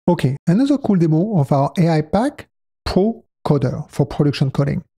Okay, another cool demo of our AIPACK Pro Coder for production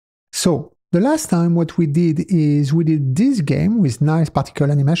coding. So the last time what we did is we did this game with nice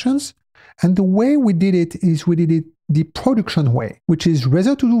particle animations. And the way we did it is we did it the production way, which is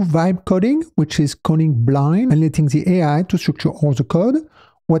rather to do vibe coding, which is coding blind and letting the AI to structure all the code.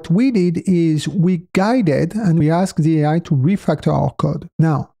 What we did is we guided and we asked the AI to refactor our code.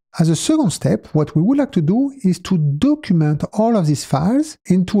 Now, as a second step, what we would like to do is to document all of these files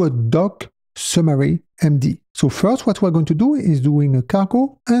into a doc summary MD. So first, what we're going to do is doing a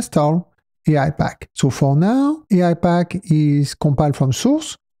cargo install AIPACK. So for now, AIPACK is compiled from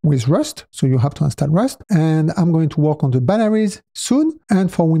source with Rust. So you have to install Rust. And I'm going to work on the binaries soon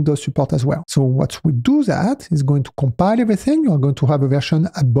and for Windows support as well. So what we do that is going to compile everything. You're going to have a version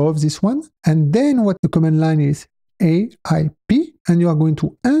above this one. And then what the command line is AIP, and you are going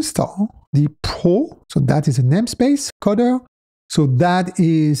to install the Pro, so that is a namespace coder. So that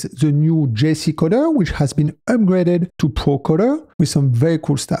is the new JC coder, which has been upgraded to Pro coder with some very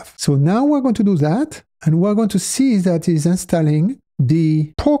cool stuff. So now we're going to do that, and we're going to see that it's installing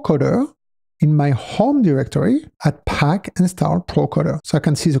the Pro coder in my home directory at pack install Pro coder, so I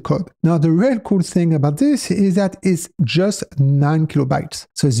can see the code. Now, the real cool thing about this is that it's just 9 kilobytes.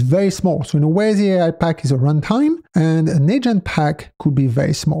 So it's very small. So in a way, the AIPACK is a runtime, and an agent pack could be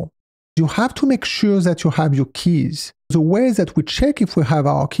very small. You have to make sure that you have your keys. The way that we check if we have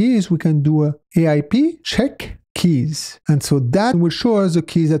our keys, we can do a AIP check keys. And so that will show us the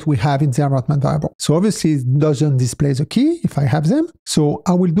keys that we have in the environment variable. So obviously it doesn't display the key if I have them. So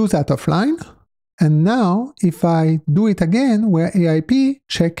I will do that offline. And now if I do it again, where AIP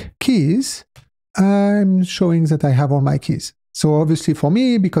check keys, I'm showing that I have all my keys. So obviously for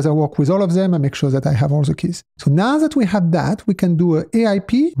me, because I work with all of them, I make sure that I have all the keys. So now that we have that, we can do a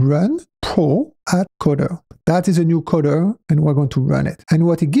AIP run pro at coder. That is a new coder and we're going to run it. And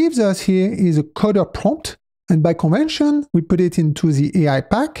what it gives us here is a coder prompt. And by convention, we put it into the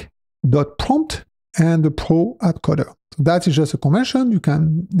AIPACK.prompt and the pro at coder. So that is just a convention.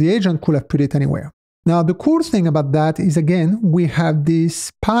 The agent could have put it anywhere. Now, the cool thing about that is, again, we have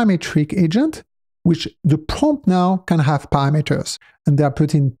this parametric agent, which the prompt now can have parameters. And they are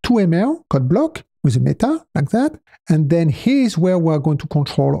put in 2ML code block with a meta like that. And then here's where we're going to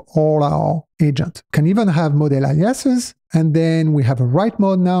control all our agents. Can even have model aliases. And then we have a write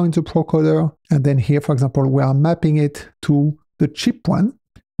mode now into procoder. And then here, for example, we are mapping it to the cheap one,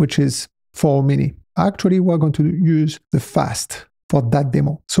 which is 4 mini. Actually, we're going to use the fast for that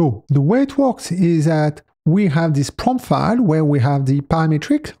demo. So the way it works is that we have this prompt file where we have the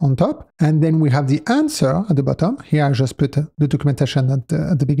parametric on top, and then we have the answer at the bottom. Here I just put the documentation at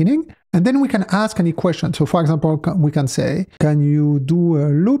the beginning. And then we can ask any question. So for example, we can say, can you do a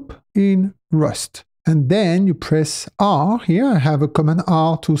loop in Rust? And then you press R. Here I have a command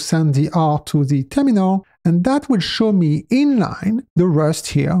R to send the R to the terminal. And that will show me inline the Rust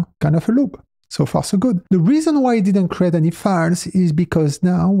here, kind of a loop. So far, so good. The reason why it didn't create any files is because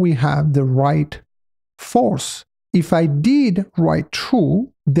now we have the write false. If I did write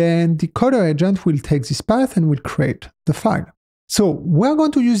true, then the coder agent will take this path and will create the file. So we're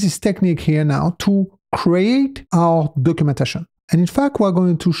going to use this technique here now to create our documentation. And in fact, we're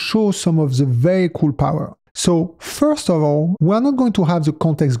going to show some of the very cool power. So first of all, we're not going to have the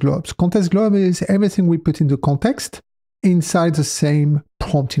context globes. Context globe is everything we put in the context inside the same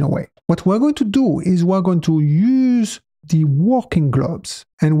prompt in a way. What we're going to do is we're going to use the working globes.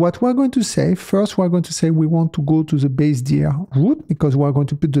 And what we're going to say, first we're going to say we want to go to the base dir root because we're going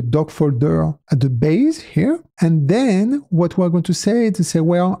to put the doc folder at the base here. And then what we're going to say is to say,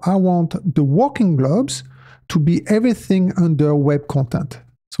 well, I want the working globes to be everything under web content.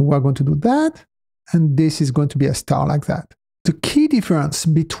 So we're going to do that. And this is going to be a star like that. The key difference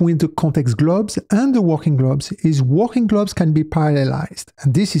between the context globes and the working globes is working globes can be parallelized.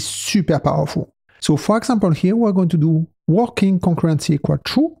 And this is super powerful. So for example, here we're going to do working concurrency equal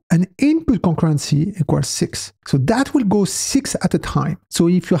true and input concurrency equals 6. So that will go 6 at a time. So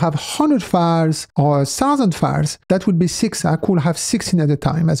if you have 100 files or 1,000 files, that would be 6. I could have 16 at a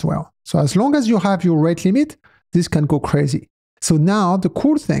time as well. So as long as you have your rate limit, this can go crazy. So now the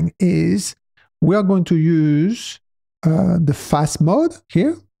cool thing is we are going to use the fast mode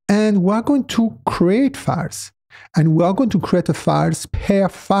here, and we're going to create files. And we are going to create a files per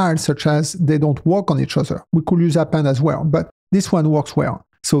file, such as they don't work on each other. We could use append as well, but this one works well.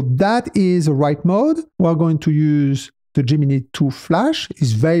 So that is a write mode. We're going to use the Gemini 2 Flash.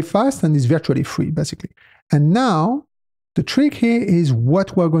 It's very fast and it's virtually free, basically. And now the trick here is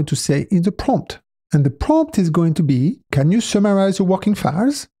what we're going to say in the prompt. And the prompt is going to be, can you summarize the working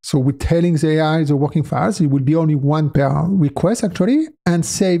files? So we're telling the AI the working files. It will be only one per request, actually, and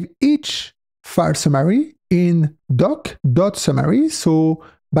save each file summary in doc.summary. So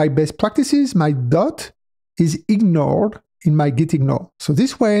by best practices, my dot is ignored in my git ignore. So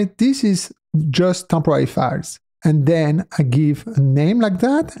this way, this is just temporary files. And then I give a name like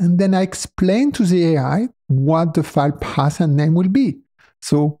that, and then I explain to the AI what the file path and name will be.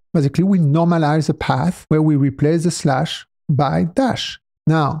 So basically, we normalize the path where we replace the slash by dash.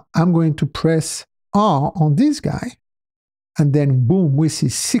 Now, I'm going to press R on this guy, and then boom, we see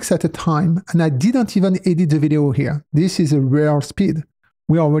 6 at a time, and I didn't even edit the video here. This is a rare speed.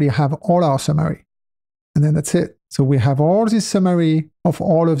 We already have all our summary. And then that's it. So we have all this summary of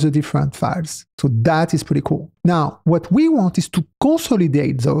all of the different files. So that is pretty cool. Now, what we want is to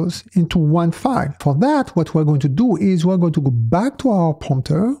consolidate those into one file. For that, what we're going to do is we're going to go back to our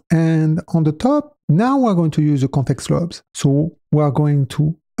prompter, and on the top, now we're going to use the context globes. So we're going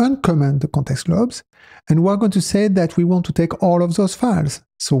to uncomment the context globes, and we're going to say that we want to take all of those files.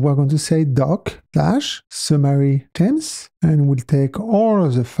 So we're going to say doc/summary temps, and we'll take all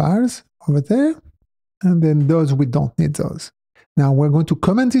of the files over there. And then those, we don't need those. Now we're going to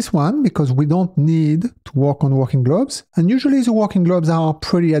comment this one because we don't need to work on working globes. And usually the working globes are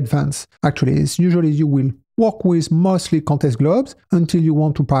pretty advanced. Actually, it's usually you will work with mostly context globes until you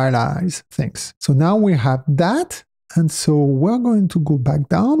want to parallelize things. So now we have that. And so we're going to go back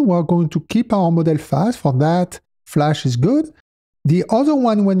down. We're going to keep our model fast. For that, Flash is good. The other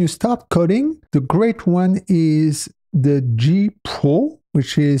one, when you start coding, the great one is the G Pro,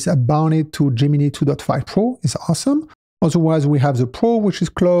 which is abounded to Gemini 2.5 Pro, is awesome. Otherwise, we have the Pro, which is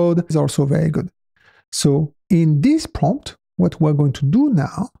Claude, is also very good. So in this prompt, what we're going to do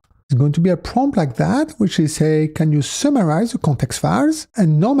now is going to be a prompt like that, which is say, can you summarize the context files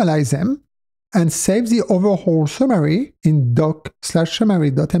and normalize them and save the overall summary in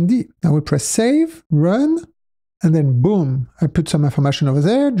doc/summary.md. Now we press save, run, and then boom, I put some information over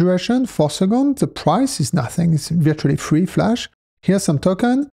there, duration, 4 seconds, the price is nothing, it's virtually free Flash. Here's some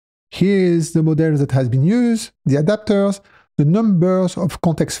token. Here's the model that has been used, the adapters, the numbers of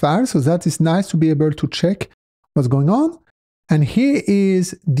context files. So that is nice to be able to check what's going on. And here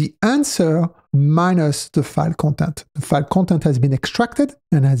is the answer minus the file content. The file content has been extracted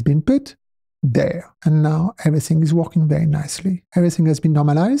and has been put there. And now everything is working very nicely. Everything has been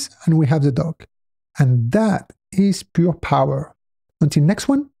normalized and we have the doc. And that is pure power. Until next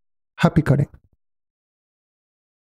one, happy coding.